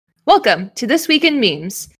Welcome to This Week in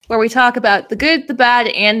Memes, where we talk about the good, the bad,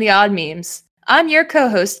 and the odd memes. I'm your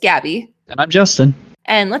co-host, Gabby. And I'm Justin.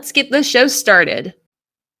 And let's get the show started.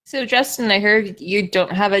 So, Justin, I heard you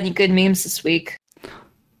don't have any good memes this week.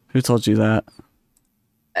 Who told you that?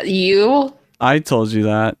 You? I told you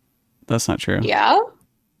that. That's not true. Yeah?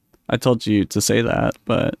 I told you to say that,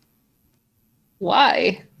 but...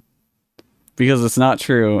 Why? Because it's not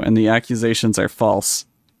true, and the accusations are false.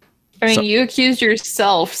 I mean, you accused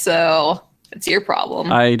yourself, so it's your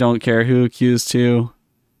problem. I don't care who accused who.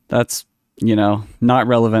 That's, not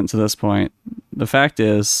relevant to this point. The fact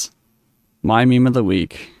is, my meme of the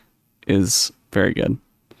week is very good.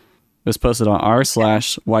 It was posted on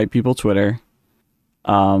r/whitepeople Twitter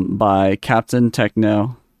by Captain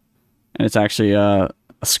Techno, and it's actually a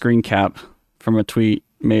screen cap from a tweet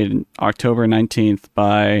made October 19th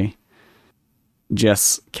by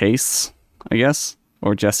Jess Case, I guess.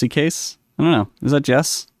 Or Jessie Case? I don't know. Is that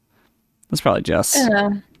Jess? That's probably Jess. I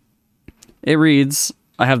don't know. It reads,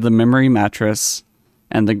 I have the memory mattress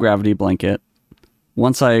and the gravity blanket.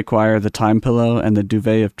 Once I acquire the time pillow and the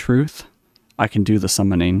duvet of truth, I can do the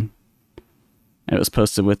summoning. And it was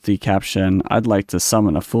posted with the caption, I'd like to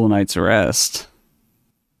summon a full night's rest.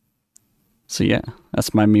 So yeah,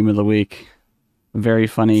 that's my meme of the week. Very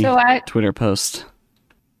funny Twitter post.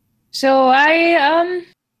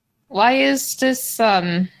 Why is this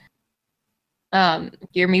your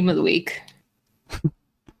meme of the week?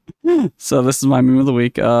 So this is my meme of the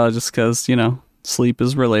week, just because, sleep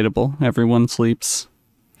is relatable. Everyone sleeps.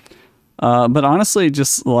 But honestly,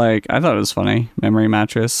 just I thought it was funny. Memory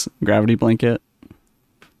mattress, gravity blanket.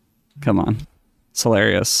 Come on. It's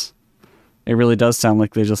hilarious. It really does sound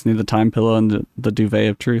like they just need the time pillow and the duvet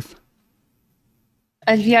of truth.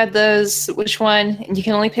 If you had those, which one? And you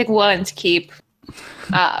can only pick one to keep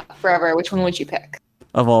forever. Which one would you pick?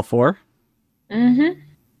 Of all four? Mm-hmm.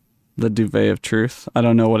 The duvet of truth. I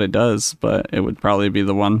don't know what it does, but it would probably be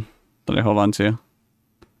the one that I hold on to.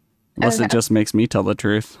 Unless it just makes me tell the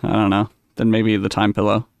truth. I don't know. Then maybe the time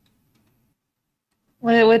pillow.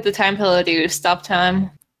 What would the time pillow do? Stop time?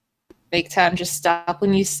 Make time just stop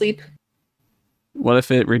when you sleep? What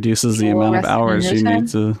if it reduces the amount of hours you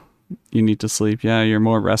need to sleep? Yeah, you're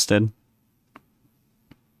more rested.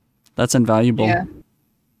 That's invaluable. Yeah.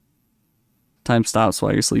 Time stops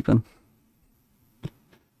while you're sleeping.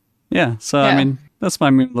 Yeah, I mean, that's my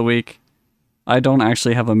meme of the week. I don't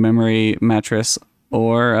actually have a memory mattress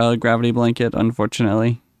or a gravity blanket,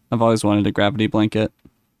 unfortunately. I've always wanted a gravity blanket.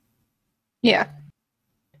 Yeah.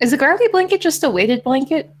 Is a gravity blanket just a weighted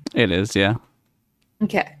blanket? It is, yeah.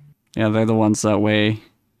 Okay. Yeah, they're the ones that weigh,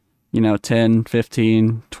 10,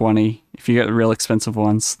 15, 20. If you get the real expensive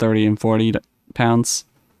ones, 30 and 40 pounds,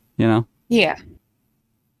 Yeah.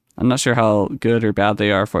 I'm not sure how good or bad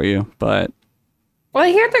they are for you, but... Well, I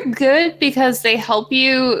hear they're good because they help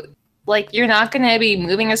you, you're not going to be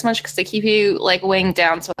moving as much because they keep you, weighing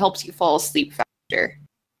down, so it helps you fall asleep faster.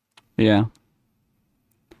 Yeah.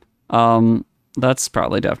 That's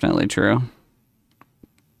probably definitely true.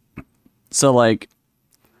 So,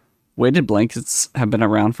 weighted blankets have been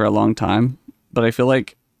around for a long time, but I feel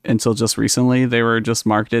like until just recently, they were just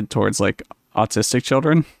marketed towards, autistic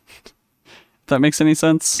children. If that makes any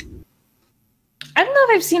sense? I don't know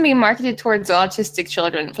if I've seen it be marketed towards autistic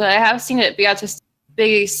children, but I have seen it be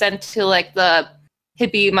sent to the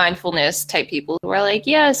hippie mindfulness type people who are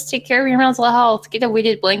yes, take care of your mental health, get a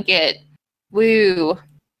weighted blanket, woo.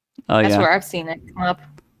 That's where I've seen it come up.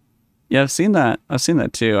 Yeah, I've seen that. I've seen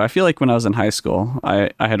that too. I feel like when I was in high school,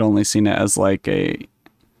 I had only seen it as a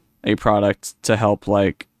product to help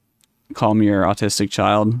calm your autistic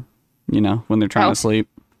child, when they're trying to sleep.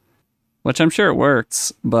 Which I'm sure it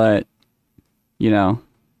works, but I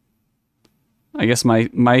guess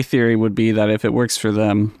my theory would be that if it works for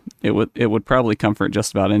them, it would probably comfort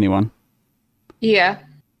just about anyone. Yeah.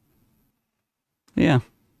 Yeah.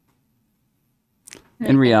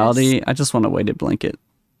 In reality, I just want a weighted blanket.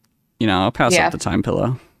 I'll pass up the time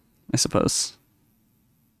pillow, I suppose.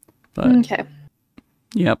 But okay.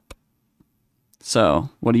 Yep. So,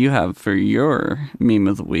 what do you have for your meme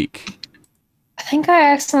of the week? I think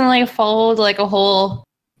I accidentally followed a whole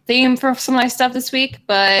theme for some of my stuff this week,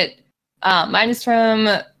 but mine is from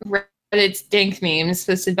Reddit's Dank Memes,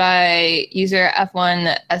 posted by user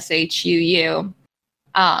F1SHUU.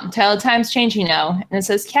 Title Time's Changing Now, and it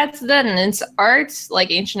says Cats Dead, and it's art,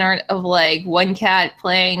 ancient art of one cat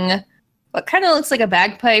playing what kind of looks like a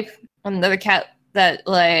bagpipe, and another cat that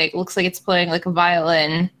looks like it's playing a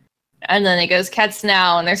violin. And then it goes Cats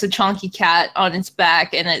Now, and there's a chonky cat on its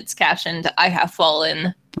back, and it's captioned, I have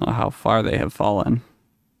fallen. Oh, how far they have fallen.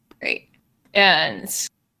 Right. And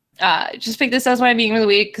Just picked this as my meme of the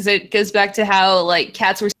week because it goes back to how like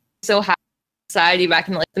cats were so high in society back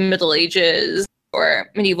in like the Middle Ages or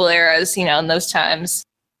medieval eras, you know, in those times.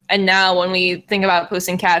 And now when we think about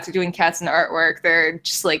posting cats or doing cats in artwork, they're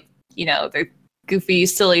just like, you know, they're goofy,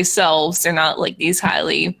 silly selves. They're not like these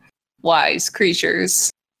highly wise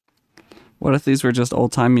creatures. What if these were just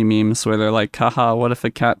old-timey memes where they're like, haha, what if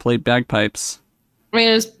a cat played bagpipes? I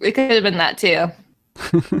mean, it could have been that too.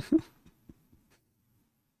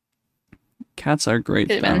 Cats are great,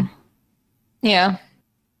 Could have been. Yeah.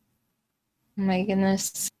 Oh my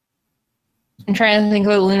goodness. I'm trying to think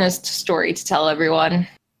of Luna's story to tell everyone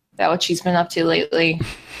about what she's been up to lately.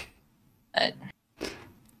 But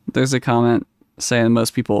There's a comment saying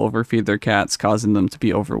most people overfeed their cats, causing them to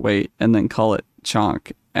be overweight, and then call it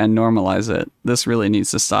chonk and normalize it. This really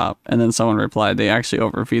needs to stop. And then someone replied they actually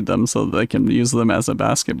overfeed them so that they can use them as a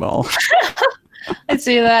basketball. I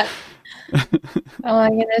see that. Oh my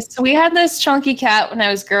goodness. So we had this chunky cat when I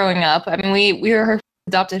was growing up. I mean, we were her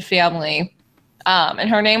adopted family. And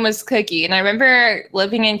her name was Cookie. And I remember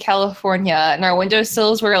living in California and our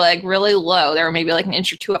windowsills were like really low. They were maybe like an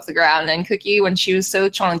inch or two off the ground. And Cookie, when she was so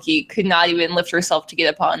chunky, could not even lift herself to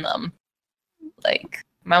get upon them. Like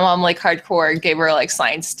my mom, like hardcore, gave her like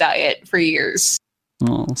science diet for years.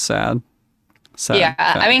 Oh, sad. Yeah,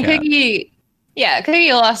 I mean, cat.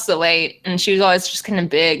 Cookie lost the weight, and she was always just kind of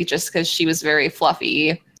big, just because she was very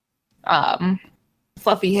fluffy,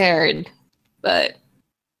 fluffy haired. But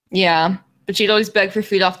yeah, but she'd always beg for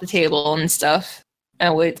food off the table and stuff,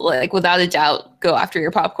 and would like without a doubt go after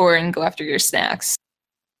your popcorn, go after your snacks.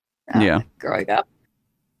 Yeah, growing up.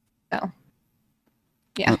 So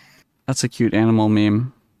yeah, that's a cute animal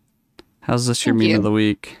meme. How's this your meme of the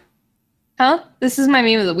week? Huh? This is my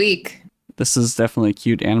meme of the week. This is definitely a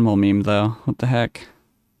cute animal meme, though. What the heck?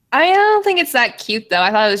 I don't think it's that cute, though.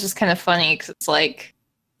 I thought it was just kind of funny because it's like,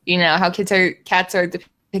 you know, how cats are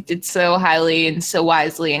depicted so highly and so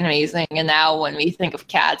wisely and amazing. And now when we think of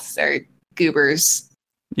cats, they're goobers.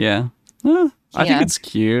 Yeah. I think it's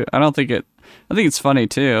cute. I think it's funny,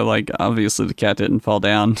 too. Like, obviously the cat didn't fall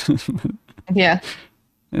down. Yeah.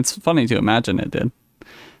 It's funny to imagine it did.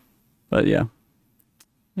 But yeah.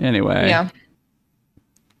 Anyway. Yeah.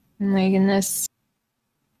 Oh my goodness.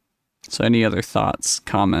 So any other thoughts,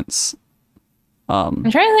 comments?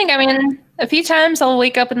 I'm trying to think. I mean, a few times I'll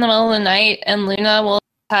wake up in the middle of the night and Luna will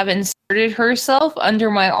have inserted herself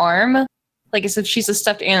under my arm. Like as if she's a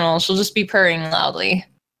stuffed animal. She'll just be purring loudly.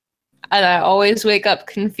 And I always wake up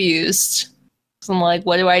confused. So I'm like,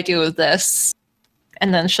 what do I do with this?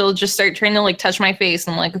 And then she'll just start trying to like touch my face.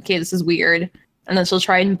 I'm like, okay, this is weird. And then she'll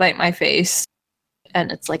try and bite my face.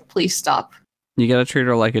 And it's like, please stop. You gotta treat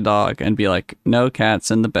her like a dog and be like, no cats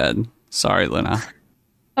in the bed. Sorry, Luna.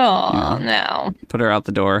 Oh, no. Put her out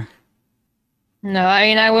the door. No, I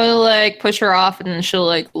mean, I will like push her off and then she'll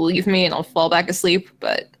like leave me and I'll fall back asleep.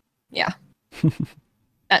 But yeah,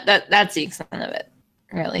 that's the extent of it,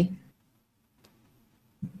 really.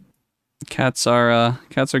 Cats are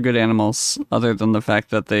good animals, other than the fact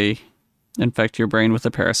that they infect your brain with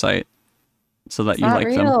a parasite, so that you like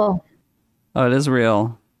them. Oh, it is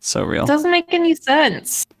real. So real. It doesn't make any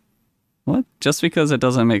sense. What? Just because it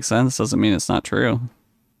doesn't make sense doesn't mean it's not true.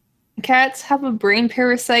 Cats have a brain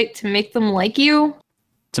parasite to make them like you?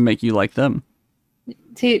 To make you like them.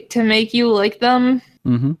 To make you like them?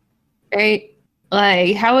 Mm-hmm. Right?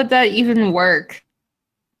 Like, how would that even work?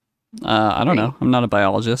 I don't know. I'm not a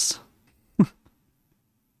biologist.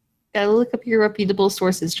 Gotta look up your reputable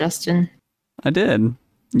sources, Justin. I did.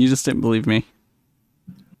 You just didn't believe me.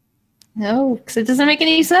 No, because it doesn't make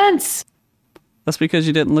any sense. That's because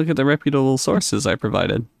you didn't look at the reputable sources I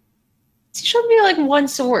provided. It should be like one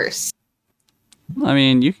source. I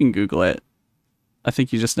mean, you can Google it. I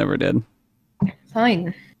think you just never did.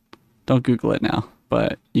 Fine. Don't Google it now,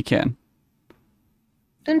 but you can.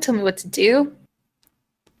 Don't tell me what to do.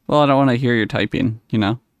 Well, I don't want to hear your typing, you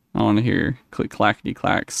know? I want to hear your click-clackety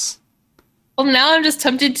clacks. Well, now I'm just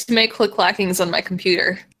tempted to make click-clackings on my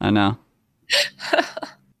computer. I know.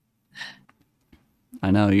 I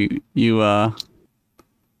know you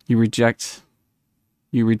reject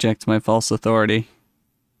my false authority.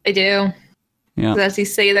 I do. Yeah. As you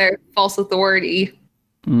say there, false authority.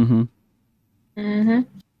 Mm-hmm. Mm-hmm.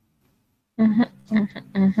 Mm-hmm.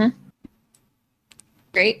 Mm-hmm. Mm-hmm.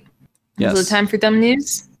 Great. Yes. Is it time for dumb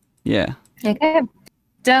news? Yeah. Okay.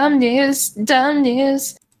 Dumb news. Dumb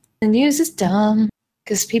news. The news is dumb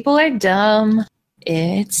because people are dumb.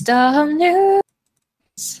 It's dumb news.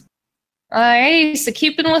 Alrighty, so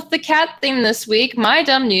keeping with the cat theme this week, my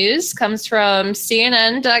dumb news comes from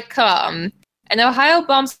CNN.com. An Ohio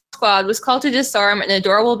bomb squad was called to disarm an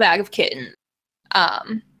adorable bag of kittens.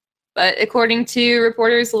 But according to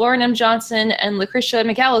reporters Lauren M. Johnson and Lucretia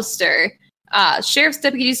McAllister, sheriff's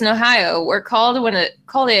deputies in Ohio were called in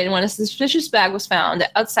when a suspicious bag was found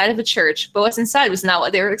outside of a church, but what's inside was not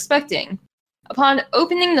what they were expecting. Upon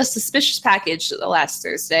opening the suspicious package last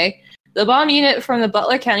Thursday, the bomb unit from the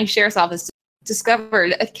Butler County Sheriff's Office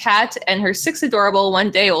discovered a cat and her 6 adorable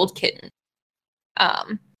one-day-old kitten.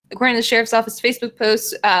 According to the Sheriff's Office Facebook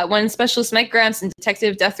post, when Specialist Mike Gramps and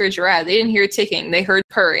Detective Deathridge arrived, they didn't hear ticking, they heard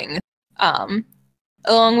purring.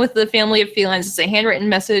 Along with the family of felines, it's a handwritten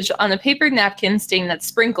message on a paper napkin stating that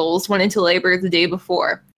Sprinkles went into labor the day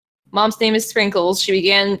before. Mom's name is Sprinkles. She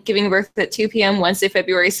began giving birth at 2 p.m. Wednesday,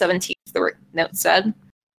 February 17th, the note said.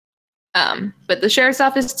 But the Sheriff's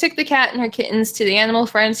Office took the cat and her kittens to the Animal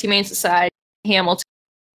Friends Humane Society in Hamilton,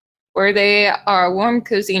 where they are warm,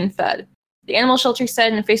 cozy, and fed. The animal shelter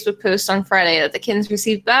said in a Facebook post on Friday that the kittens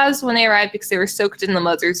received baths when they arrived because they were soaked in the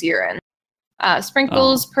mother's urine.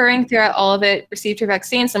 Sprinkles, purring throughout all of it, received her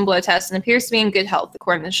vaccines and blood tests and appears to be in good health,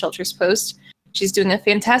 according to the shelter's post. She's doing a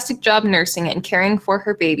fantastic job nursing and caring for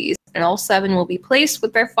her babies, and all 7 will be placed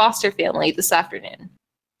with their foster family this afternoon.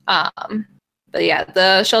 But yeah,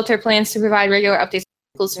 the shelter plans to provide regular updates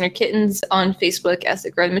on Sprinkles and her kittens on Facebook as they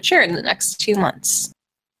grow and mature in the next 2 months.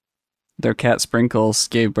 Their cat Sprinkles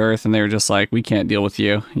gave birth, and they were just like, we can't deal with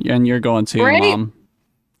you, and you're going too, right? Mom.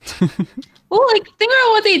 Well, like, think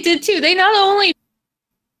about what they did, too. They not only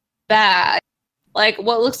bag, like,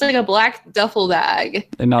 what looks like a black duffel bag,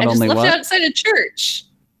 they not only just left it outside a church.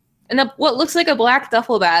 And what looks like a black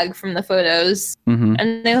duffel bag from the photos, and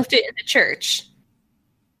they left it in the church.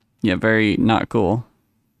 Yeah, very not cool.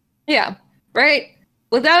 Yeah, right?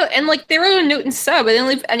 And, like, they wrote a note and sub, but they didn't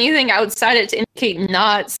leave anything outside it to indicate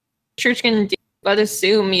not church can do, but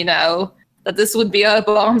assume, that this would be a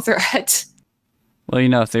bomb threat. Well,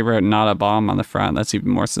 if they wrote not a bomb on the front, that's even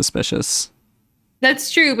more suspicious. That's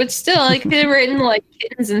true, but still, like, could have written, like,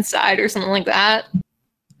 kittens inside or something like that.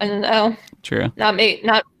 I don't know. True.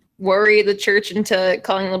 Not worry the church into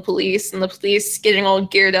calling the police, and the police getting all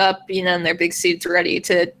geared up, in their big suits ready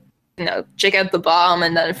to, check out the bomb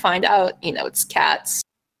and then find out, it's cats.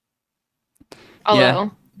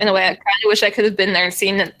 Although, in a way, I kind of wish I could have been there and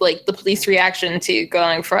seen, like, the police reaction to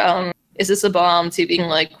going from, is this a bomb, to being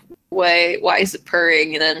like, why is it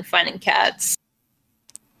purring, and then finding cats.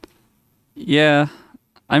 Yeah.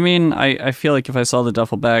 I mean, I feel like if I saw the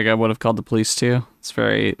duffel bag, I would have called the police too. It's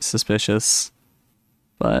very suspicious.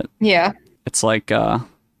 But yeah, it's like, I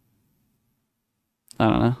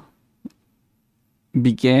don't know.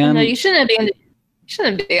 No, you shouldn't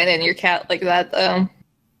abandon your cat like that, though.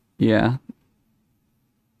 Yeah.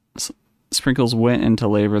 Sprinkles went into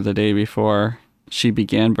labor the day before she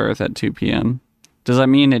began birth at 2 p.m. Does that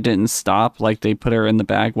mean it didn't stop? Like, they put her in the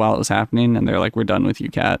bag while it was happening, and they're like, we're done with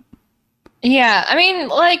you, cat? Yeah, I mean,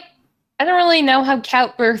 like, I don't really know how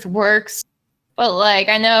cat birth works, but, like,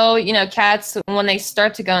 I know, cats, when they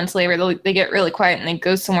start to go into labor, they get really quiet, and they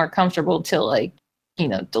go somewhere comfortable to, like,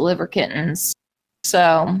 deliver kittens.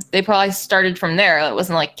 So they probably started from there. It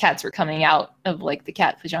wasn't like cats were coming out of, like, the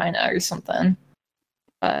cat vagina or something.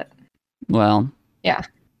 But, well, yeah.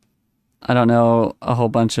 I don't know a whole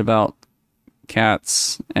bunch about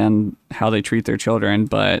cats and how they treat their children,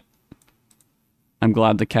 but I'm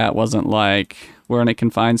glad the cat wasn't like, we're in a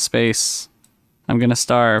confined space, I'm gonna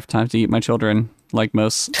starve, time to eat my children, like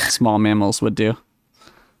most small mammals would do.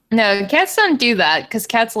 No, cats don't do that, because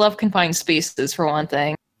cats love confined spaces, for one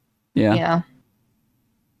thing. Yeah.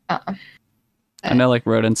 I know, like,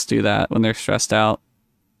 rodents do that when they're stressed out.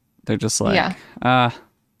 They're just like,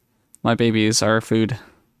 my babies are food.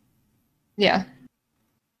 Yeah.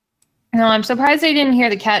 No, I'm surprised they didn't hear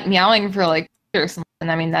the cat meowing for, like, or something.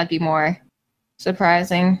 I mean, that'd be more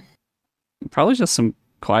surprising. Probably just some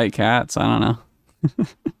quiet cats. I don't know.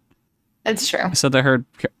 That's true. I said they heard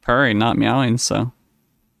purring, not meowing, so.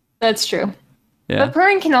 That's true. Yeah. But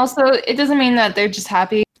purring can also, it doesn't mean that they're just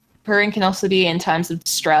happy. Purring can also be in times of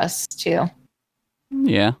stress, too.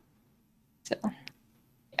 Yeah. So,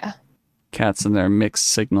 yeah. Cats and their mixed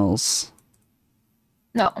signals.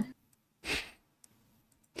 No.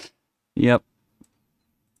 Yep.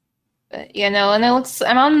 But, and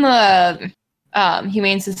I'm on the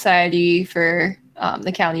Humane Society for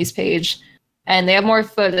the county's page, and they have more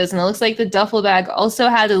photos, and it looks like the duffel bag also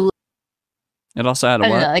had It also had a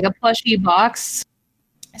what? Like a plushy box.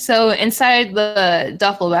 So inside the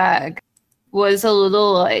duffel bag was a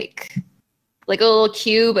little like a little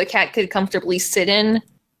cube a cat could comfortably sit in.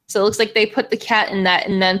 So it looks like they put the cat in that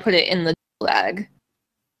and then put it in the bag.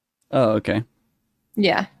 Oh, okay.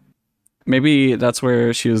 Yeah. Maybe that's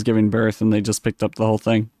where she was giving birth and they just picked up the whole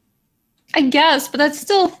thing. I guess, but that's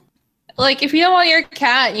still Like, if you don't want your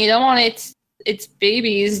cat and you don't want its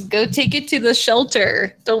babies, go take it to the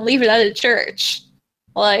shelter. Don't leave it at a church.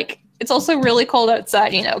 Like, it's also really cold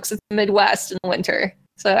outside, you know, because it's the Midwest in the winter.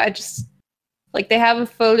 So I just, like, they have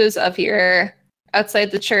photos of here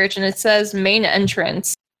outside the church, and it says main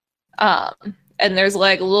entrance. And there's,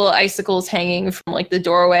 like, little icicles hanging from, like, the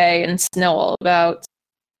doorway and snow all about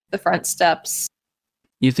the front steps.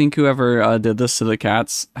 You think whoever did this to the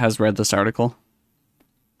cats has read this article?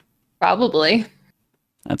 Probably.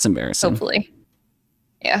 That's embarrassing. Hopefully.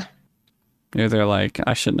 Yeah. Maybe they're like,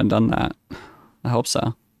 I shouldn't have done that. I hope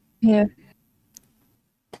so. Yeah.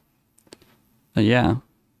 Yeah.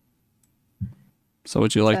 So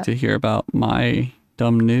would you like to hear about my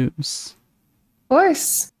dumb news? Of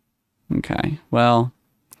course. Okay. Well,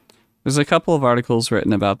 there's a couple of articles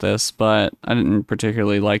written about this, but I didn't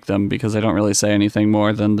particularly like them because they don't really say anything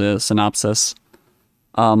more than the synopsis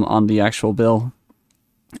on the actual bill.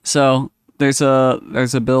 So there's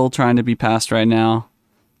a bill trying to be passed right now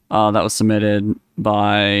that was submitted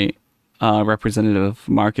by Representative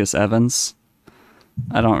Marcus Evans.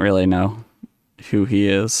 I don't really know who he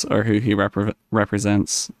is or who he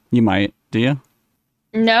represents. You might, do you?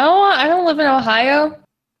 No, I don't live in Ohio.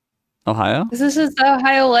 Ohio? This is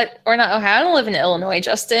Ohio, or not Ohio. I don't live in Illinois,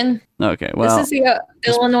 Justin. Okay, well, this is the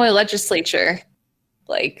Illinois legislature.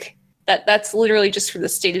 Like that's literally just for the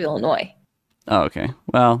state of Illinois. Oh, okay.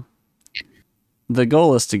 Well, the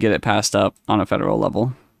goal is to get it passed up on a federal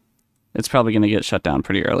level. It's probably going to get shut down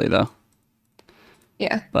pretty early, though.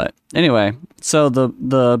 Yeah. But anyway, so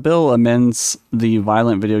the bill amends the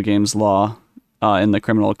violent video games law in the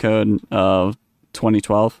criminal code of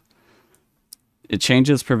 2012. It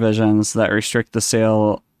changes provisions that restrict the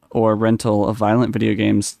sale or rental of violent video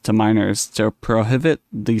games to minors to prohibit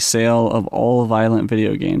the sale of all violent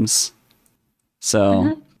video games.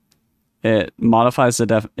 So it modifies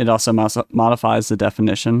it also modifies the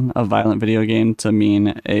definition of violent video game to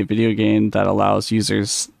mean a video game that allows a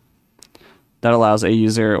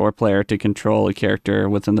user or player to control a character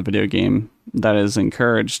within the video game that is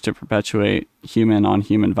encouraged to perpetuate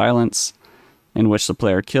human-on-human violence, in which the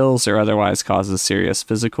player kills or otherwise causes serious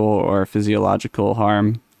physical or physiological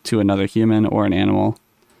harm to another human or an animal,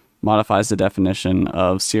 modifies the definition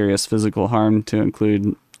of serious physical harm to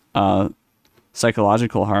include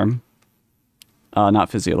psychological harm, not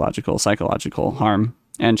physiological, psychological harm,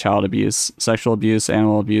 and child abuse, sexual abuse,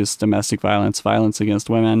 animal abuse, domestic violence, violence against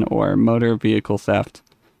women, or motor vehicle theft,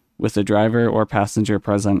 with the driver or passenger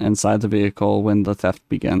present inside the vehicle when the theft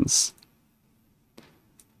begins.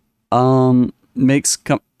 Makes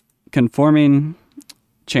conforming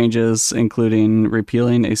changes, including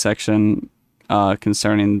repealing a section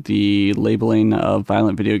concerning the labeling of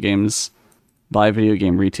violent video games by video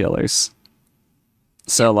game retailers.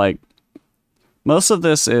 So, like, most of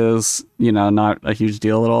this is, not a huge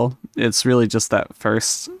deal at all. It's really just that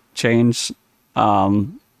first change that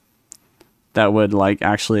would, like,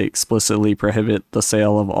 actually explicitly prohibit the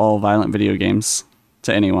sale of all violent video games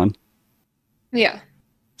to anyone. Yeah.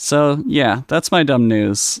 So, yeah, that's my dumb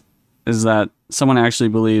news, is that someone actually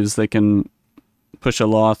believes they can push a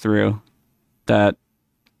law through that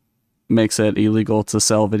makes it illegal to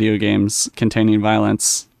sell video games containing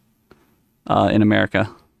violence in America.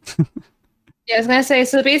 Yeah, I was gonna say,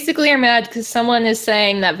 so basically you're mad because someone is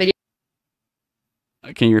saying that video...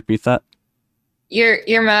 Can you repeat that?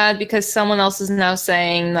 You're mad because someone else is now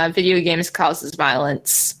saying that video games causes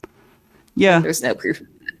violence. Yeah. There's no proof.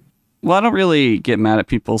 Well, I don't really get mad at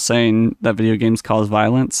people saying that video games cause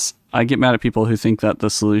violence. I get mad at people who think that the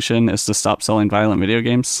solution is to stop selling violent video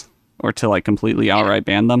games or to, like, completely outright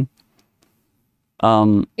ban them.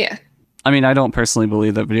 Yeah. I mean, I don't personally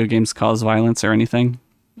believe that video games cause violence or anything.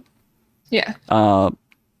 Yeah.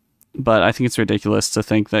 But I think it's ridiculous to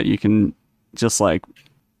think that you can just, like,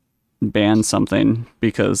 ban something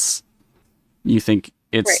because you think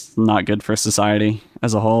it's not good for society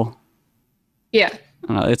as a whole. Yeah.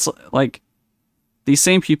 It's like these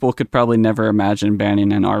same people could probably never imagine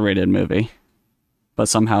banning an R-rated movie, but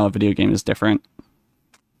somehow a video game is different.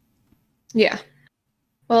 Yeah.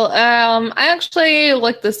 Well, I actually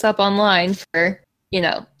looked this up online for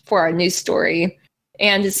our news story,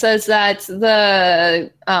 and it says that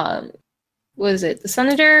the was it the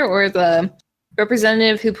senator or the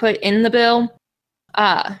representative who put in the bill?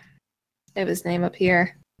 I have his name up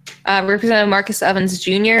here. Representative Marcus Evans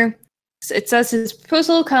Jr. It says his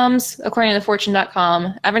proposal comes, according to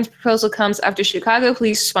Fortune.com, Evans' proposal comes after Chicago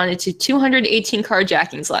police responded to 218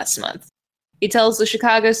 carjackings last month. He tells the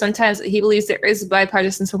Chicago Sun-Times that he believes there is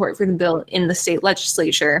bipartisan support for the bill in the state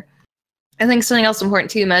legislature. I think something else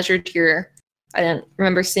important to measure here, I didn't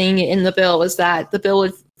remember seeing it in the bill, was that the bill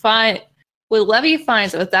would would levy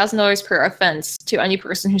fines of $1,000 per offense to any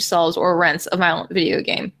person who sells or rents a violent video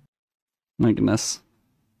game. My goodness.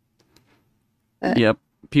 Yep.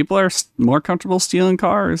 People are more comfortable stealing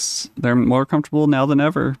cars. They're more comfortable now than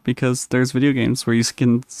ever because there's video games where you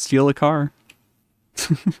can steal a car.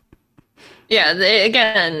 Yeah,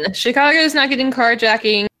 again, Chicago's not getting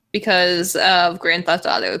carjacking because of Grand Theft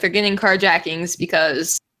Auto. They're getting carjackings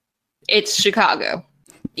because it's Chicago.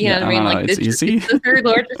 You know what I mean? Like, it's easy. It's the third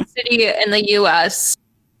largest city in the U.S.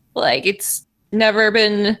 Like, it's never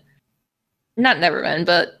been, not never been,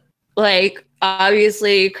 but like,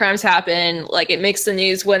 obviously crimes happen. Like, it makes the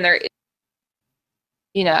news when they're,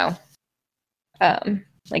 you know,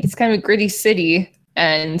 like, it's kind of a gritty city.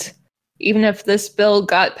 And even if this bill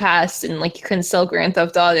got passed and like you couldn't sell Grand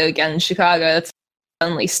Theft Auto again in Chicago, that's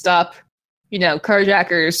suddenly stop, you know,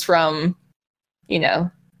 carjackers from, you know,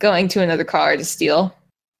 going to another car to steal.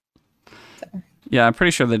 So. Yeah, I'm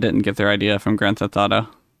pretty sure they didn't get their idea from Grand Theft Auto.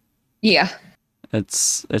 Yeah.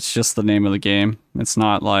 It's just the name of the game. It's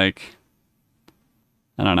not like,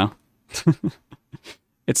 I don't know.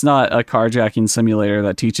 It's not a carjacking simulator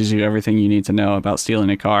that teaches you everything you need to know about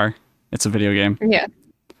stealing a car. It's a video game. Yeah.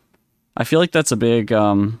 I feel like that's a big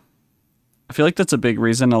reason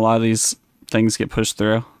a lot of these things get pushed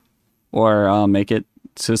through or make it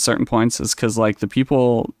to certain points is because like the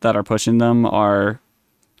people that are pushing them are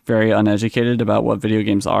very uneducated about what video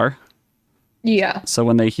games are. Yeah. So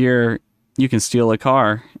when they hear you can steal a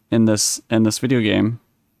car in this video game,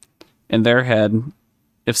 in their head,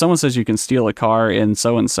 if someone says you can steal a car in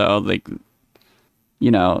so and so, like,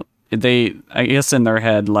 you know, I guess in their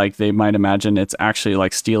head, like they might imagine it's actually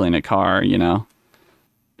like stealing a car, you know.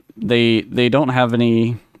 They don't have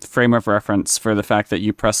any frame of reference for the fact that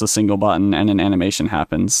you press a single button and an animation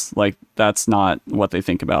happens. Like, that's not what they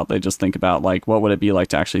think about. They just think about like, what would it be like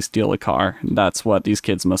to actually steal a car? That's what these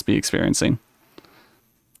kids must be experiencing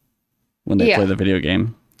when they play the video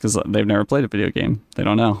game, because they've never played a video game. They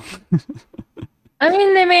don't know. I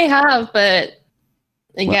mean, they may have, but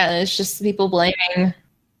again, it's just people blaming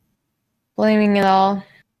it all.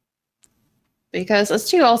 Because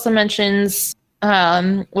S2 also mentions,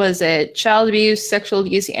 was it child abuse, sexual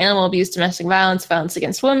abuse, animal abuse, domestic violence, violence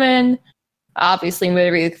against women, obviously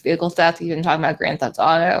motor vehicle theft. You've been talking about Grand Theft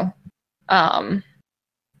Auto.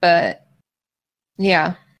 But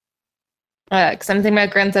yeah. Because I'm thinking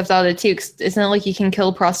about Grand Theft Auto 2, 'cause isn't it like you can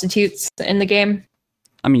kill prostitutes in the game?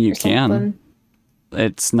 I mean, you can.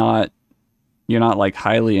 It's not, you're not like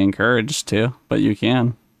highly encouraged to, but you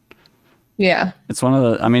can. Yeah. It's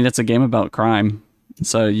it's a game about crime,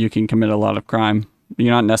 so you can commit a lot of crime.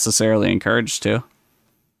 You're not necessarily encouraged to.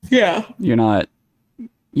 Yeah. You're not,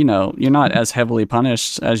 you're not as heavily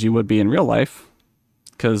punished as you would be in real life,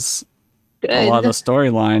 because a lot of the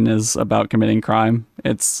storyline is about committing crime.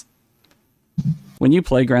 It's, when you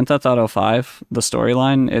play Grand Theft Auto 5, the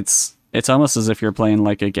storyline, it's almost as if you're playing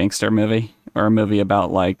like a gangster movie or a movie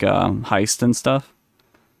about like heist and stuff.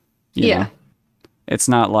 You know? It's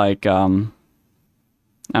not like I don't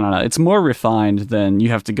know. It's more refined than you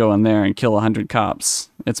have to go in there and kill 100 cops.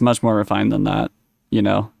 It's much more refined than that. You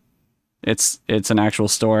know, it's an actual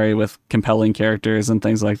story with compelling characters and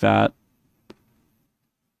things like that.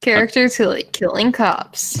 Characters who like killing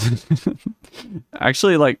cops.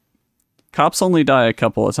 Actually, like, cops only die a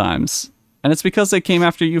couple of times, and it's because they came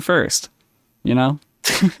after you first, you know?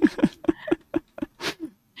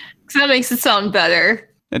 That makes it sound better.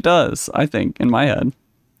 It does, I think, in my head.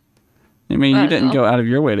 I mean, you didn't go out of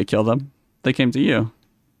your way to kill them. They came to you.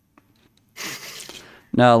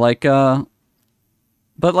 No, like, but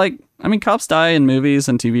like, I mean, cops die in movies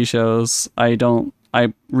and TV shows. I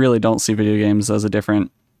really don't see video games as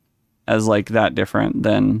that different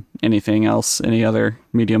than anything else, any other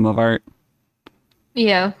medium of art.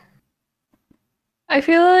 Yeah. I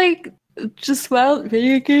feel like just about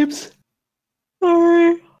video games.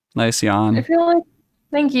 Sorry. Nice yawn.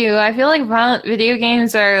 Thank you. I feel like violent video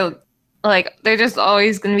games are like, they're just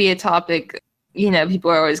always going to be a topic, you know,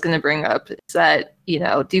 people are always going to bring up, is that, you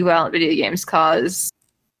know, do violent video games cause,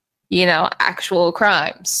 you know, actual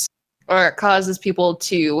crimes, or it causes people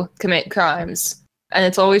to commit crimes? And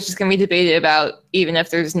it's always just going to be debated about, even if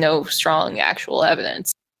there's no strong actual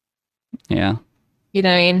evidence. Yeah. You know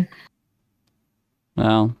what I mean?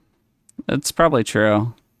 Well, it's probably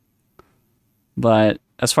true. But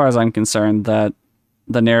as far as I'm concerned, that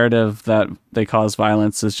the narrative that they cause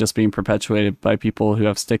violence is just being perpetuated by people who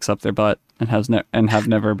have sticks up their butt and have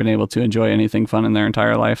never been able to enjoy anything fun in their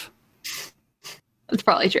entire life. That's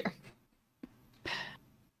probably true.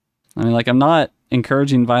 I mean, like, I'm not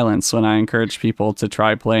encouraging violence when I encourage people to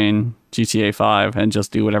try playing GTA 5 and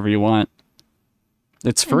just do whatever you want.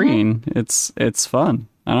 It's freeing. It's fun.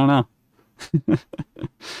 I don't know.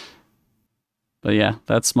 But yeah,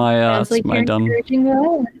 that's my Sounds like you're dumb. encouraging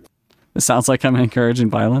violence. It sounds like I'm encouraging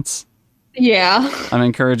violence. Yeah. I'm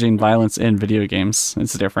encouraging violence in video games.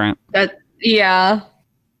 It's different. Yeah.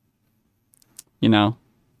 You know,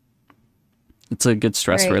 it's a good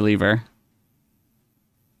stress Right. reliever.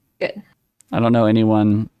 Good. I don't know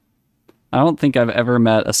anyone. I don't think I've ever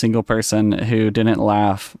met a single person who didn't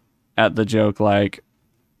laugh at the joke, like,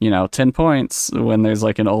 10 points when there's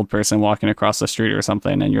like an old person walking across the street or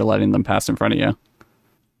something and you're letting them pass in front of you.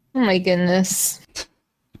 Oh my goodness.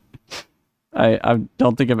 I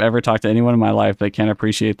don't think I've ever talked to anyone in my life that can't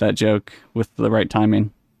appreciate that joke with the right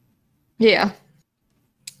timing. Yeah.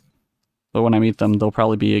 But when I meet them, they'll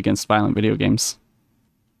probably be against violent video games.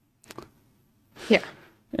 Yeah.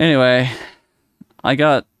 Anyway, I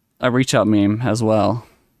got a reach out meme as well.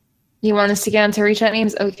 You want us to get into reach out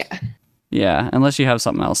memes? Oh yeah. Yeah, unless you have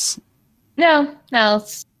something else. No,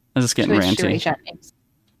 let's I'm just getting switch to ranty. reach out memes.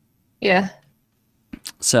 Yeah.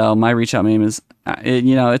 So my reach out meme is,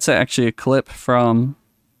 it's actually a clip from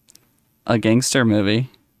a gangster movie,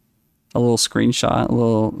 a little screenshot, a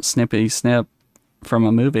little snippety snip from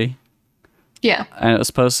a movie, Yeah. and it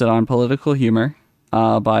was posted on Political Humor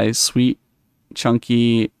by Sweet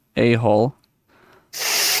Chunky A-Hole,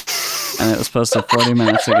 and it was posted 40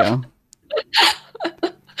 minutes ago.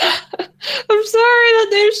 I'm sorry, that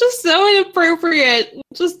name's just so inappropriate.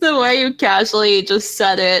 Just the way you casually just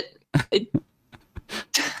said it.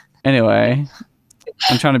 Anyway,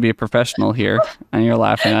 I'm trying to be a professional here, and you're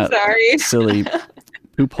laughing at Sorry. silly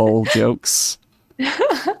poop hole jokes.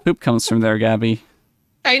 Poop comes from there, Gabby.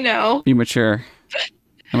 I know. Be mature.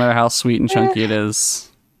 No matter how sweet and chunky it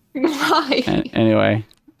is. Why? Anyway,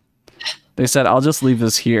 they said, I'll just leave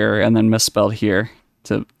this here and then misspelled here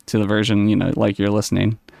to the version, like you're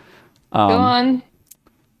listening. Go on.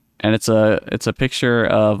 And it's a picture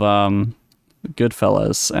of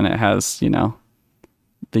Goodfellas, and it has,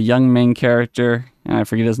 the young main character, and I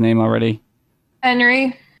forget his name already.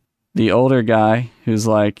 Henry. The older guy who's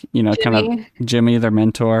like, kind of Jimmy, their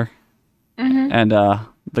mentor. Mm-hmm. And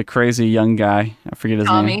the crazy young guy, I forget his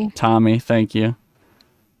name. Tommy, thank you.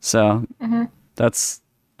 So that's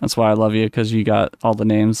why I love you, because you got all the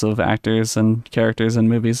names of actors and characters and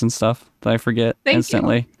movies and stuff that I forget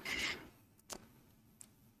instantly. You.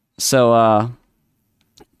 So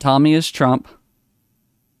Tommy is Trump.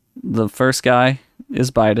 The first guy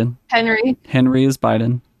is Biden. Henry is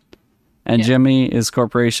Biden. And Jimmy is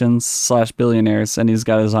corporations / billionaires, and he's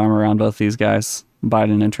got his arm around both these guys,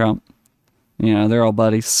 Biden and Trump. They're all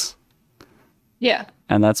buddies. Yeah.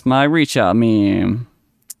 And that's my reach out meme.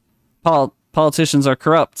 Politicians are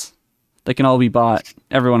corrupt. They can all be bought.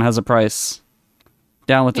 Everyone has a price.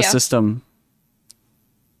 Down with the system.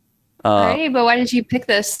 Right, but why did you pick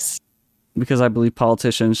this? Because I believe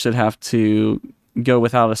politicians should have to go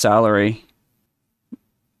without a salary.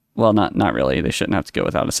 Well, not really. They shouldn't have to go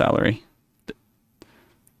without a salary.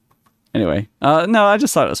 Anyway, no, I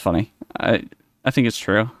just thought it was funny. I think it's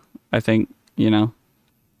true. I think, I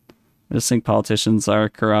just think politicians are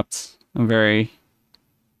corrupt. I'm very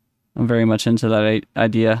much into that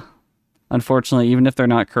idea. Unfortunately, even if they're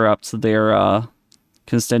not corrupt, their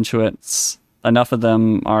constituents, enough of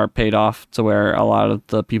them are paid off to where a lot of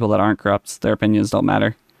the people that aren't corrupt, their opinions don't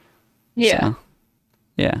matter. Yeah. So,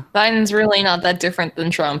 yeah. Biden's really not that different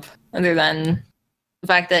than Trump, other than the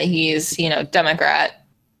fact that he's, Democrat.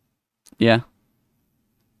 Yeah.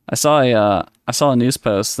 I saw a news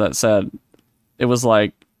post that said it was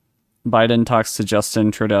like Biden talks to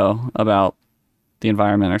Justin Trudeau about the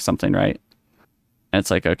environment or something, right? And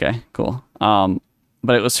it's like, okay, cool.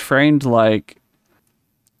 But it was framed like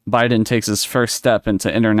Biden takes his first step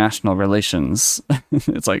into international relations.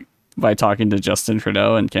 It's like by talking to Justin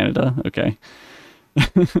Trudeau in Canada. Okay.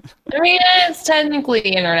 I mean, it's technically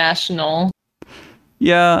international.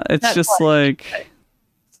 Yeah, it's Not just quite. like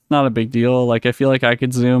not a big deal. Like I feel like I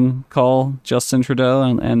could Zoom call Justin Trudeau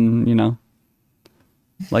and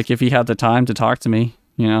like if he had the time to talk to me,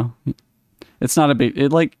 it's not a big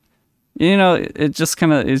it's just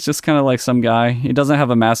kind of like some guy. It doesn't have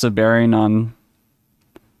a massive bearing on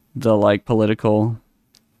the like political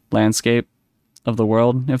landscape of the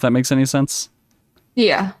world, if that makes any sense.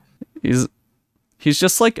 Yeah. He's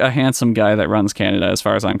just like a handsome guy that runs Canada as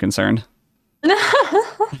far as I'm concerned.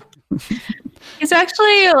 He's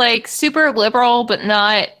actually like super liberal, but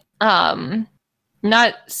not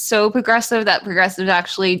so progressive that progressives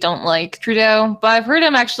actually don't like Trudeau. But I've heard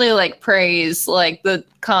him actually like praise like the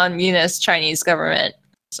communist Chinese government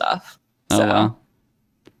stuff. Oh So, wow.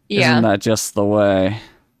 yeah. Isn't that just the way?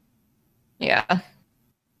 Yeah.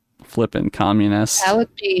 Flippin' communist. That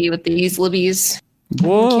would be with these libbies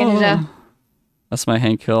Whoa. in Canada. That's my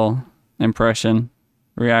Hank Hill impression,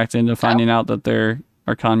 reacting to finding out that there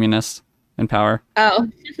are communists in power. Oh.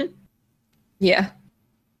 Yeah.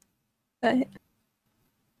 But,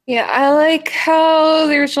 yeah, I like how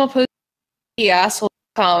the original post the asshole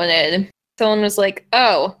commented. Someone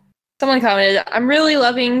commented, I'm really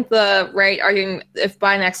loving the right arguing if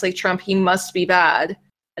Biden acts like Trump, he must be bad.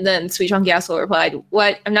 And then Sweet Chunky Asshole replied,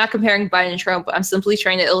 what? I'm not comparing Biden and Trump. I'm simply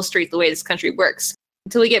trying to illustrate the way this country works.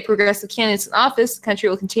 Until we get progressive candidates in office, the country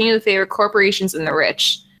will continue to favor corporations and the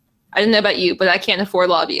rich. I don't know about you, but I can't afford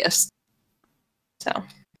lobbyists. So,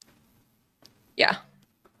 yeah.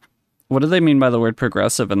 What do they mean by the word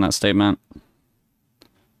progressive in that statement?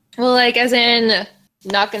 Well, like, as in,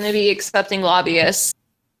 not going to be accepting lobbyists,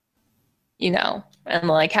 and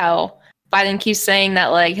like how Biden keeps saying that,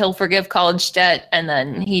 like, he'll forgive college debt and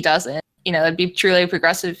then he doesn't. It'd be truly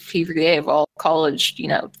progressive if he forgave all college,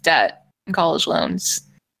 debt and college loans.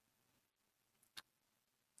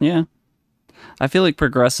 Yeah. I feel like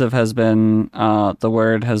progressive has been, the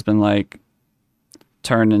word has been, like,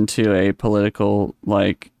 turned into a political,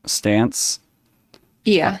 like, stance.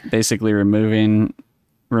 Yeah. Basically removing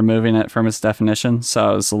it from its definition. So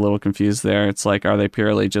I was a little confused there. It's like, are they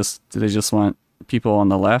purely do they just want people on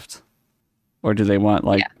the left? Or do they want,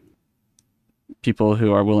 like, people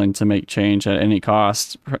who are willing to make change at any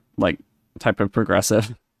cost, like, type of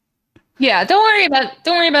progressive? Yeah, don't worry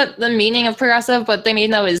about the meaning of progressive, but the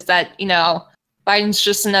meaning though is that, Biden's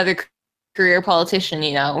just another career politician,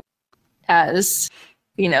 has,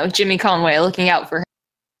 Jimmy Conway looking out for him.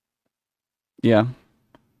 Yeah.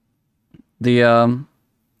 It'd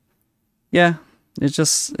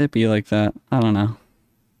be like that. I don't know.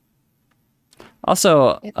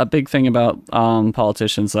 Also, a big thing about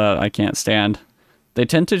politicians that I can't stand, they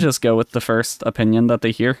tend to just go with the first opinion that they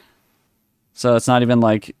hear. So it's not even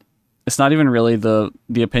really the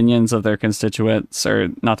opinions of their constituents, or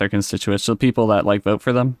not their constituents, the people that, like, vote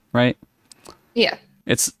for them, right? Yeah.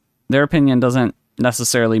 It's their opinion doesn't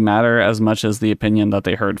necessarily matter as much as the opinion that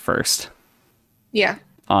they heard first. Yeah.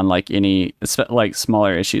 On, like, any, like,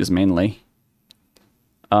 smaller issues mainly.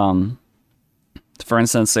 For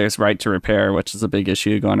instance, there's right to repair, which is a big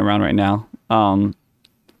issue going around right now.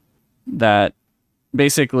 That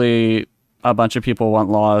basically a bunch of people want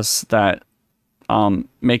laws that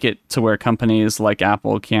make it to where companies like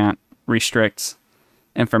Apple can't restrict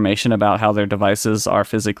information about how their devices are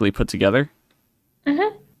physically put together.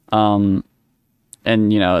 Mm-hmm.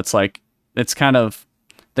 And it's like, it's kind of,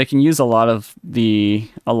 they can use a lot of the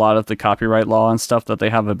copyright law and stuff that they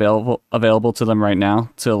have available to them right now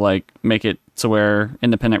to, like, make it to where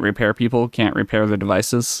independent repair people can't repair their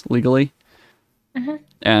devices legally. Mm-hmm.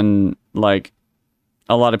 And, like,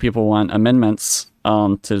 a lot of people want amendments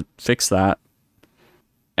to fix that.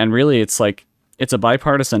 And really, it's like, it's a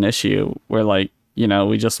bipartisan issue where, like,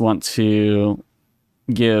 we just want to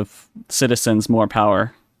give citizens more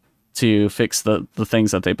power to fix the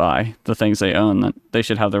things that they buy, the things they own, that they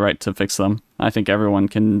should have the right to fix them. I think everyone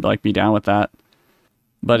can, like, be down with that.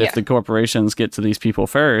 But if the corporations get to these people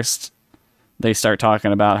first, they start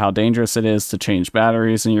talking about how dangerous it is to change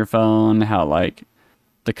batteries in your phone, how, like,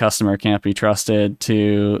 the customer can't be trusted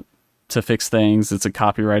to fix things. It's a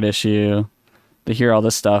copyright issue. They hear all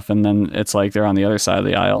this stuff, and then it's like they're on the other side of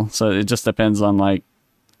the aisle. So it just depends on, like,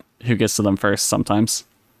 who gets to them first sometimes.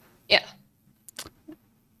 Yeah.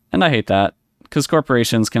 And I hate that, because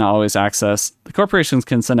corporations can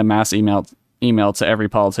send a mass email to every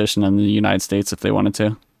politician in the United States if they wanted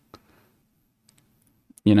to.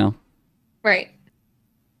 Right.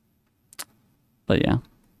 But yeah.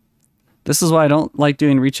 This is why I don't like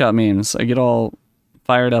doing reach out memes. I get all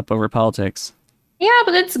fired up over politics. Yeah,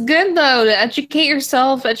 but it's good though to educate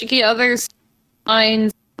yourself, educate others,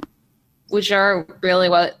 which are really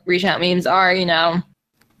what reach out memes are,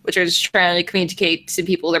 which are just trying to communicate to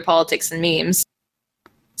people their politics and memes.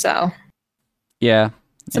 So yeah,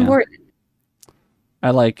 it's important. I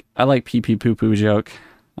like pee pee poo poo joke.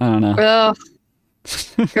 I don't know. Ugh.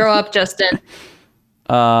 Grow up, Justin.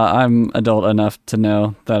 I'm adult enough to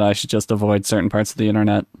know that I should just avoid certain parts of the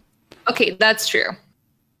internet. Okay, that's true.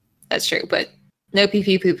 That's true, but no pee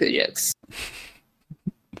pee poo poo jokes.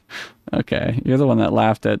 Okay, you're the one that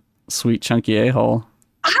laughed at Sweet Chunky A-hole.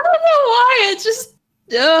 I don't know why. It just...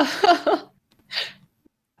 I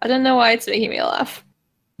don't know why it's making me laugh.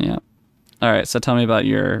 Yeah. All right, so tell me about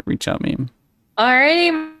your reach out meme.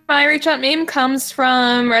 Alrighty, my reach out meme comes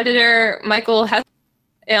from Redditor Michael Hess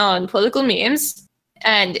on political memes,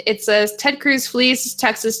 and it says, Ted Cruz flees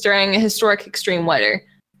Texas during a historic extreme weather.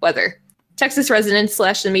 Texas residents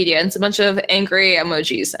slash the media, and it's a bunch of angry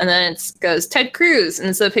emojis. And then it goes Ted Cruz, and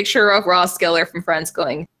it's a picture of Ross Geller from Friends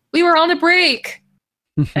going, "We were on a break."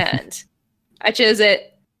 And I chose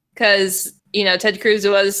it because, Ted Cruz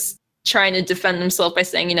was trying to defend himself by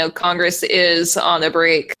saying, Congress is on a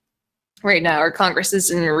break right now, or Congress is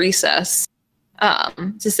in recess,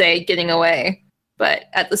 to say getting away. But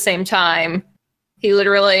at the same time, he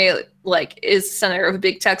literally is center of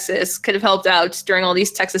big Texas, could have helped out during all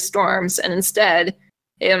these Texas storms, and instead,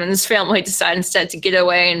 him and his family decide instead to get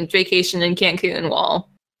away and vacation in Cancun while,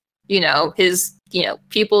 his,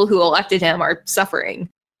 people who elected him are suffering.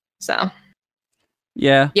 So,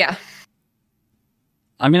 yeah. Yeah.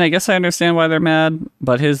 I mean, I guess I understand why they're mad,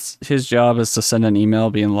 but his job is to send an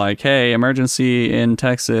email being like, "Hey, emergency in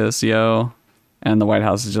Texas, yo," and the White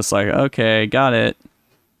House is just like, "Okay, got it,"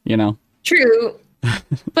 True.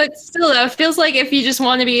 But still, though, it feels like if you just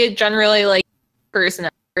want to be a generally person,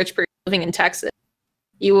 a rich person living in Texas,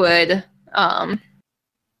 you would, what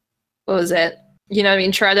was it?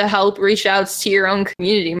 Try to help reach out to your own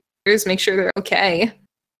community members, make sure they're okay.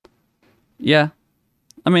 Yeah.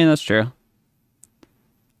 I mean, that's true.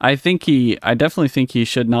 I definitely think he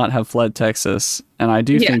should not have fled Texas, and I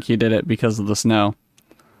do think he did it because of the snow.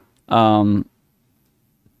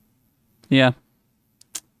 Yeah.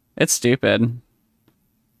 It's stupid.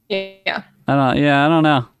 Yeah. I don't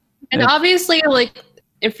know. And obviously,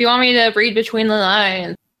 if you want me to read between the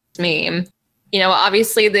lines, meme,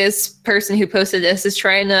 obviously this person who posted this is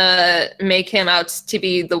trying to make him out to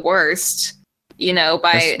be the worst,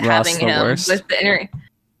 by having him with the internet.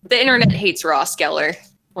 The internet hates Ross Geller,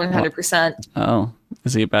 100%. Oh,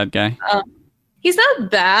 is he a bad guy? He's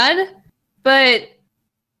not bad, but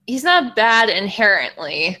he's not bad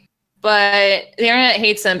inherently. But the internet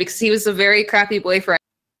hates him because he was a very crappy boyfriend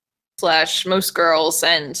 / most girls,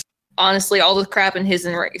 and honestly, all the crap in his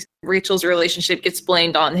and Rachel's relationship gets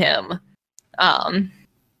blamed on him.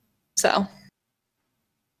 So.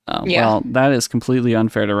 Yeah. Well, that is completely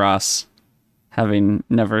unfair to Ross, having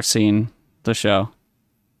never seen the show.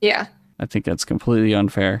 Yeah. I think that's completely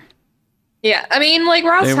unfair. Yeah, I mean,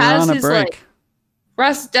 Ross they has were on a his break.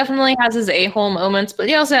 Ross definitely has his a-hole moments, but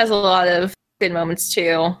he also has a lot of good moments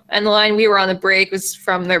too. And the line "we were on a break" was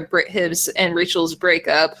from his and Rachel's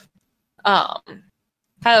breakup. How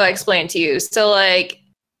do I explain to you? So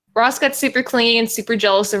Ross got super clingy and super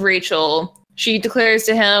jealous of Rachel. She declares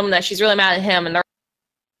to him that she's really mad at him, and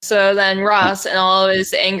so then Ross, and all of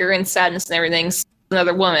his anger and sadness and everything, sees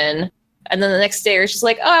another woman. And then the next day, she's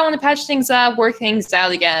like, "Oh, I want to patch things up, work things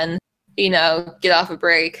out again, get off a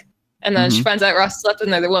break." And then she finds out Ross slept with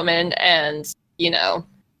another woman, and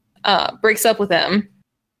breaks up with him.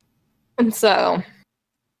 And so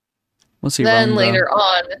Was he then wrong, later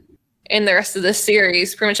on in the rest of this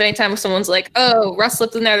series, pretty much anytime someone's like, "Oh, Ross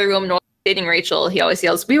slept with another woman while dating Rachel," he always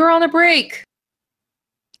yells, "We were on a break."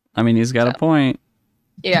 I mean, he's got a point.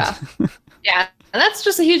 Yeah. Yeah. And that's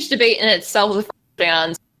just a huge debate in itself with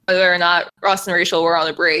fans, whether or not Ross and Rachel were on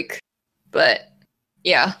a break. But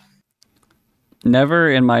yeah.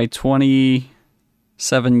 Never in my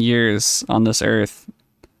 27 years on this earth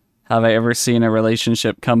have I ever seen a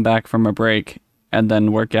relationship come back from a break and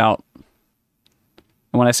then work out.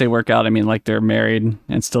 And when I say work out, I mean they're married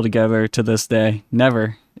and still together to this day.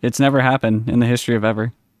 Never. It's never happened in the history of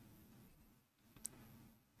ever.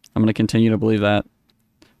 I'm going to continue to believe that.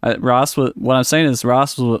 What I'm saying is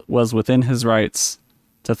Ross was within his rights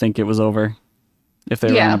to think it was over if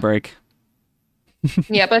they were on a break.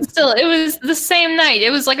 Yeah, but still, it was the same night. It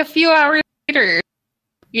was a few hours later,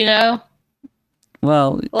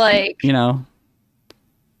 Well,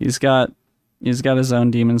 he's got his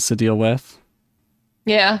own demons to deal with.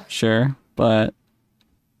 Yeah. Sure, but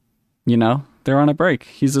they're on a break.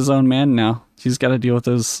 He's his own man now. He's got to deal with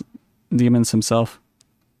those demons himself.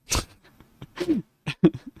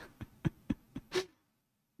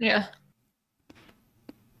 Yeah.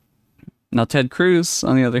 Now Ted Cruz,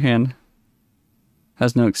 on the other hand,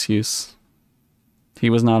 has no excuse. He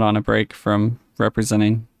was not on a break from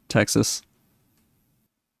representing Texas.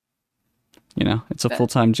 It's a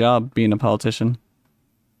full-time job being a politician.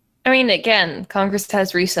 I mean, again, Congress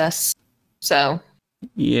has recess, so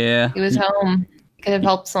yeah, he was home. He could have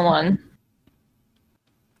helped someone.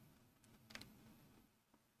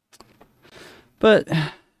 But,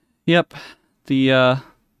 yep, the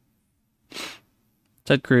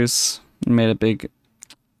Ted Cruz made a big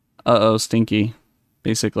stinky,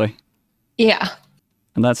 basically. Yeah.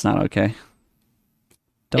 And that's not okay.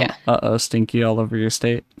 Don't stinky all over your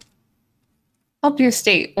state. Help your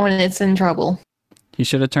state when it's in trouble. He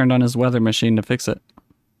should have turned on his weather machine to fix it.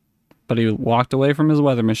 But he walked away from his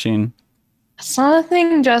weather machine. That's not a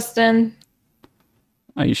thing, Justin.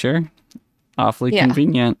 Are you sure? Awfully Yeah.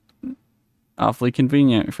 convenient. Awfully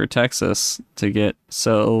convenient for Texas to get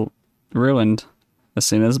so ruined as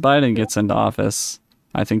soon as Biden gets into office.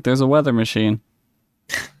 I think there's a weather machine.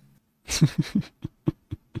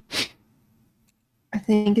 I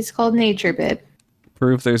think it's called nature, babe.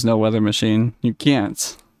 Prove there's no weather machine. You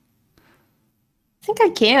can't. I think I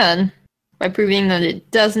can by proving that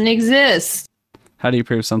it doesn't exist. How do you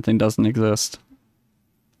prove something doesn't exist?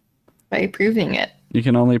 By proving it, You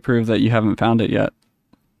can only prove that you haven't found it yet.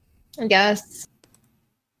 I guess.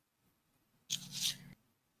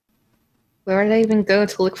 Where would I even go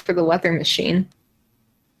to look for the weather machine?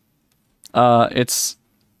 It's,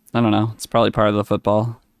 I don't know. It's probably part of the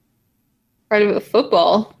football. Part of a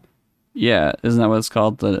football? Yeah, isn't that what it's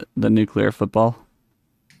called? The nuclear football?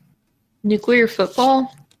 Nuclear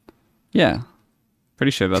football? Yeah,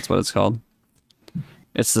 pretty sure that's what it's called.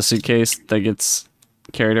 It's the suitcase that gets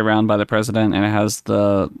carried around by the president, and it has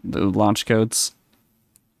the launch codes.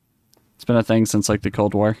 It's been a thing since like the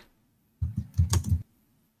Cold War.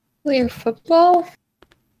 Nuclear football?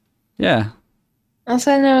 Yeah.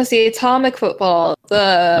 Also, I know it's the atomic football,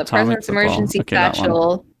 the Atomic president's football. emergency Okay, that one.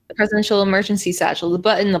 satchel, the presidential emergency satchel, the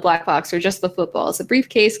button, the black box, or just the football. It's a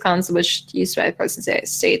briefcase which used by the President of the United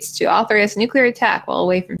States to authorize a nuclear attack while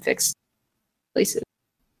away from fixed places.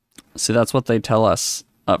 See, that's what they tell us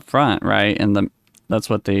up front, right? And that's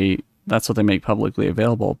what they make publicly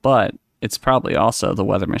available. But it's probably also the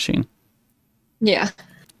weather machine. Yeah.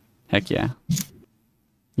 Heck yeah.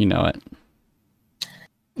 You know it.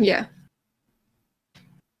 Yeah.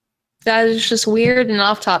 That is just weird and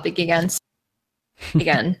off topic again.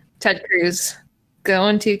 Again, Ted Cruz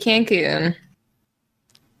going to Cancun.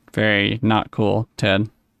 Very not cool, Ted.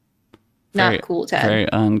 Not cool, Ted. Very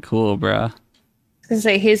uncool, bruh. I was gonna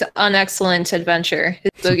say his unexcellent adventure, his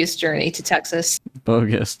bogus journey to Texas.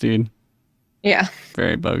 Bogus, dude. Yeah.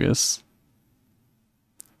 Very bogus.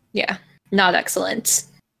 Yeah. Not excellent.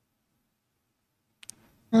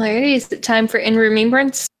 Alrighty, is it time for In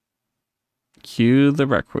Remembrance? Cue the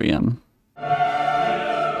Requiem.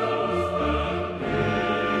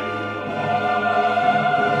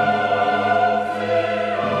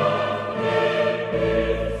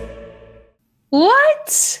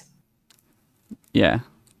 What? Yeah,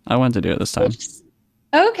 I wanted to do it this time,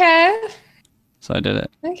 Okay. so I did it.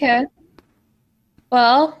 Okay.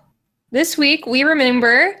 Well, this week we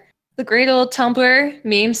remember the great old Tumblr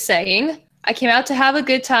meme saying, "I came out to have a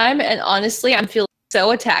good time, and honestly, I'm feeling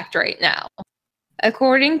so attacked right now."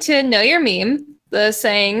 According to Know Your Meme, the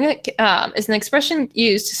saying is an expression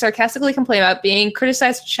used to sarcastically complain about being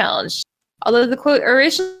criticized or challenged. Although the quote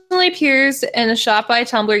originally appears in a shot by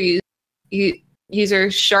Tumblr user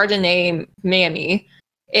Chardonnay Mammy,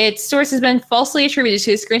 its source has been falsely attributed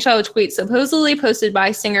to a screenshot of a tweet supposedly posted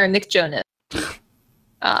by singer Nick Jonas.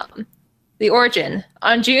 The origin.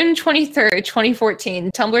 On June 23rd, 2014,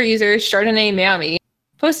 Tumblr user Chardonnay Mammy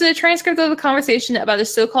posted a transcript of a conversation about a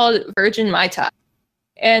so-called Virgin Mai Tai.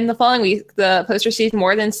 And the following week, the post received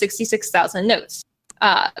more than 66,000 notes.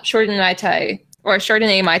 Chardonnay Mai Tai, or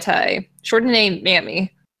Chardonnay Mai Tai, Chardonnay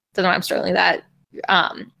Mammy, don't know why I'm struggling that,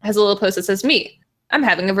 has a little post that says, "Me, I'm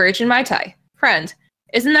having a Virgin Mai Tai. Friend,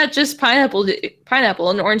 isn't that just pineapple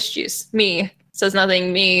and orange juice? Me, says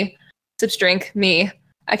nothing. Me, sips drink. Me.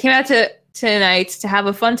 I came out tonight to have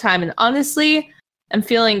a fun time, and honestly, I'm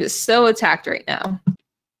feeling so attacked right now."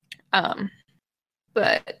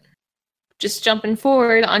 But just jumping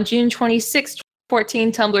forward, on June 26,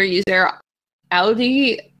 2014, Tumblr user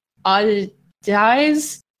Audi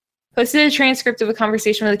Dies posted a transcript of a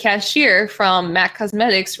conversation with a cashier from MAC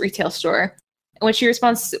Cosmetics retail store, in which she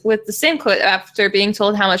responds with the same quote after being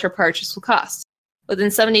told how much her purchase will cost. Within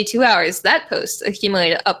 72 hours, that post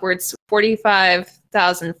accumulated upwards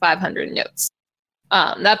 45,500 notes.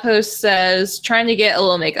 That post says, "Trying to get a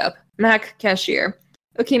little makeup. MAC cashier.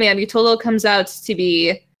 Okay, ma'am, your total comes out to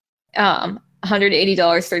be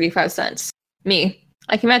 $180.35. Me.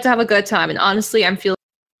 I came out to have a good time, and honestly, I'm feeling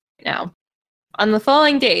right now." On the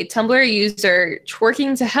following day, Tumblr user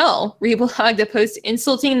Twerking to Hell reblogged a post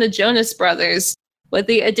insulting the Jonas Brothers with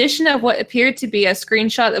the addition of what appeared to be a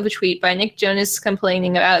screenshot of a tweet by Nick Jonas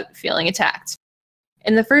complaining about feeling attacked.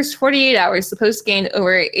 In the first 48 hours, the post gained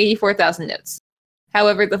over 84,000 notes.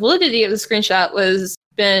 However, the validity of the screenshot has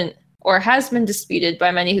been disputed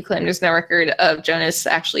by many who claim there's no record of Jonas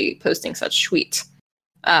actually posting such tweet.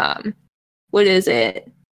 What is it?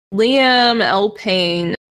 Liam L.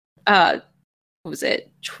 Payne, what was it?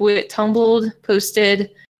 Tumbled, posted,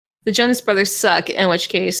 "The Jonas Brothers suck," in which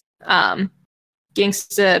case,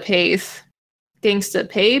 Gangsta Pape,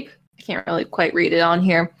 I can't really quite read it on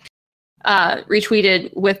here,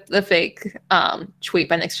 retweeted with the fake tweet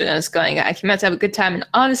by Nick Jonas going, I came out to have a good time, and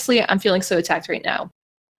honestly, I'm feeling so attacked right now.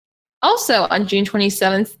 Also, on June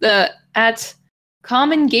 27th, the at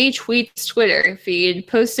Common Gay Tweets Twitter feed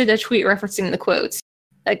posted a tweet referencing the quotes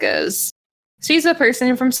that goes, "She's a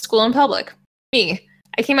person from school in public. Me.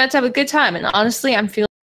 I came out to have a good time, and honestly, I'm feeling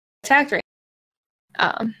attacked right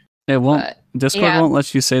now." It won't. Discord won't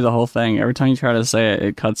let you say the whole thing. Every time you try to say it,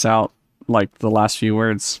 it cuts out like the last few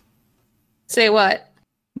words. Say what?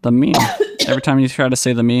 The meme. Every time you try to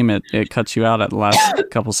say the meme, it cuts you out at the last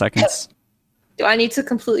couple seconds. Do I need to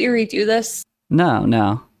completely redo this?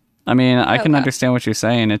 No. I mean, I can understand what you're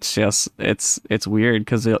saying. It's just, it's weird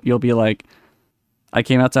because you'll be like, I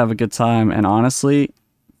came out to have a good time, and honestly,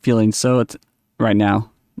 feeling so right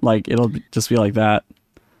now. Like, it'll just be like that.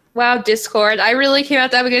 Wow, Discord. I really came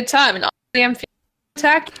out to have a good time, and honestly, I'm feeling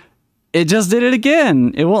attacked. It just did it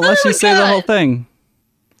again. It won't let you say the whole thing.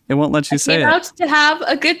 It won't let you say it. I came out to have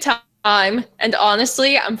a good time, and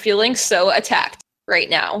honestly, I'm feeling so attacked right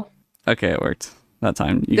now. Okay, it worked. That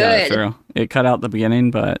time you got it through. It cut out the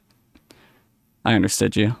beginning, but I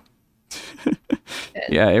understood you.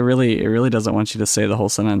 Yeah, it really doesn't want you to say the whole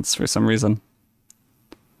sentence for some reason.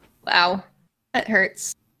 Wow. That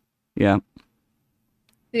hurts. Yeah.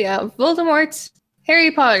 Yeah, Voldemort,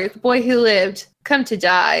 Harry Potter, the boy who lived, come to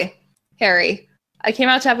die. Harry, I came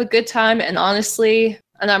out to have a good time, and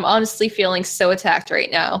I'm honestly feeling so attacked right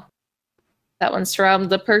now. That one's from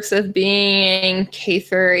The Perks of Being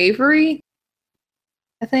Cather Avery,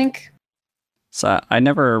 I think. So I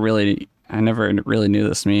never really knew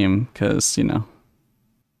this meme because, you know,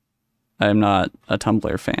 I'm not a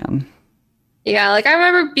Tumblr fan. Yeah, like I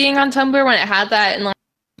remember being on Tumblr when it had that and like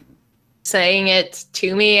saying it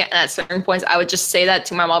to me, and at certain points I would just say that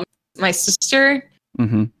to my mom, my sister.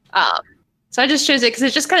 Mm-hmm. So I just chose it because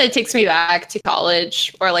it just kind of takes me back to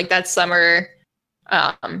college, or like that summer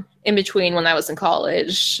in between when I was in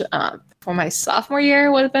college for my sophomore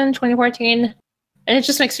year would have been 2014. And it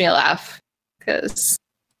just makes me laugh because,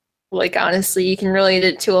 like, honestly, you can relate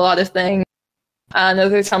it to a lot of things.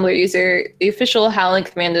 Another Tumblr user, the official Howling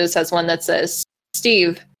Commandos, has one that says,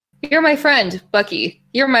 "Steve, you're my friend. Bucky,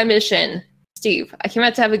 you're my mission. Steve, I came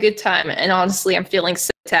out to have a good time, and honestly, I'm feeling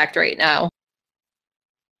so attacked right now."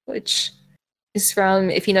 Which is from,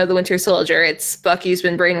 if you know The Winter Soldier, it's Bucky's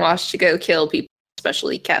been brainwashed to go kill people,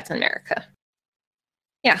 especially Captain America.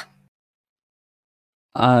 Yeah.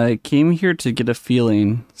 I came here to get a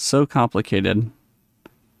feeling so complicated,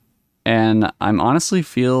 and I'm honestly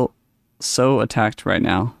feel so attacked right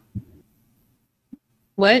now.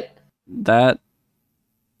 What? That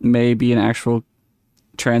may be an actual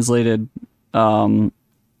translated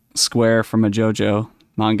square from a JoJo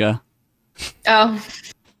manga. Oh.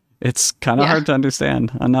 It's kind of hard to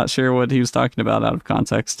understand. I'm not sure what he was talking about out of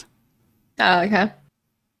context. Oh, okay.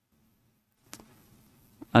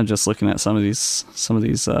 I'm just looking at some of these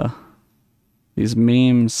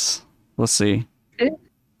memes. Let's see.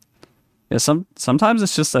 Yeah, sometimes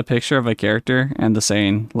it's just a picture of a character and the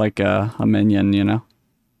saying, like a minion, you know.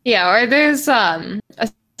 Yeah, or there's I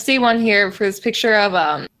see one here for this picture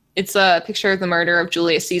of it's a picture of the murder of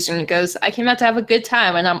Julius Caesar, and it goes, "I came out to have a good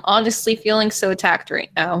time, and I'm honestly feeling so attacked right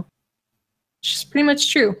now." Which is pretty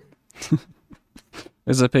much true.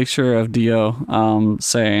 There's a picture of Dio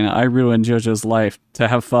saying, "I ruined JoJo's life to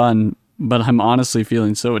have fun, but I'm honestly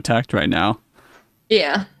feeling so attacked right now."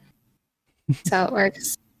 Yeah. That's how it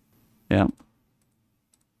works. Yeah.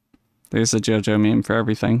 There's a JoJo meme for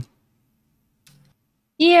everything.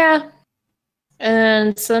 Yeah.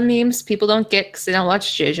 And some memes people don't get because they don't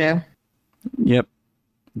watch JoJo. Yep.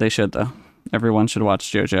 They should, though. Everyone should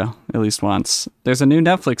watch JoJo at least once. There's a new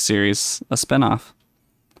Netflix series, a spinoff.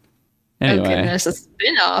 Anyway. Oh goodness, a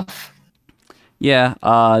spinoff. Yeah,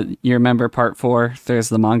 you remember part 4? There's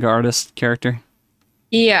the manga artist character.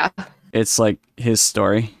 Yeah. It's like his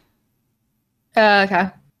story. Okay.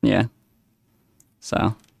 Yeah.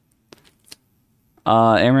 So,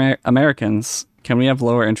 Americans, can we have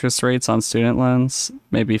lower interest rates on student loans?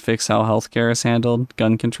 Maybe fix how healthcare is handled,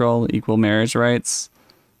 gun control, equal marriage rights?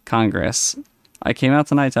 Congress. I came out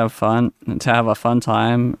tonight to have a fun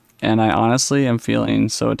time, and I honestly am feeling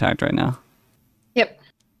so attacked right now. Yep.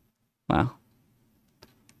 Wow.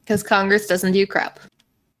 Because Congress doesn't do crap.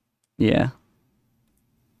 Yeah.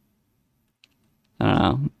 I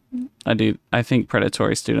don't know. I think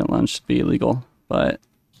predatory student loans should be illegal, but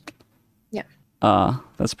yeah.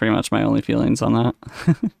 That's pretty much my only feelings on that.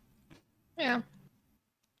 Yeah.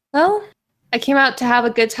 Well, I came out to have a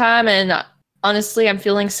good time, and honestly, I'm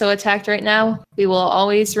feeling so attacked right now. We will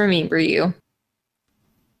always remember you.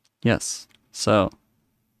 Yes. So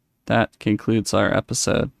that concludes our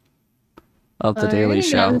episode. of The Daily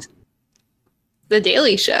Show The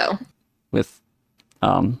Daily Show with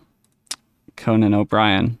Conan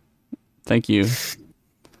O'Brien. Thank you.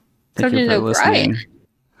 Thank you for listening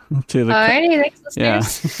to the Alrighty, thanks,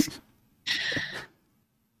 listeners. yeah.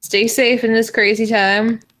 Stay safe in this crazy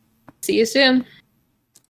time. See you soon.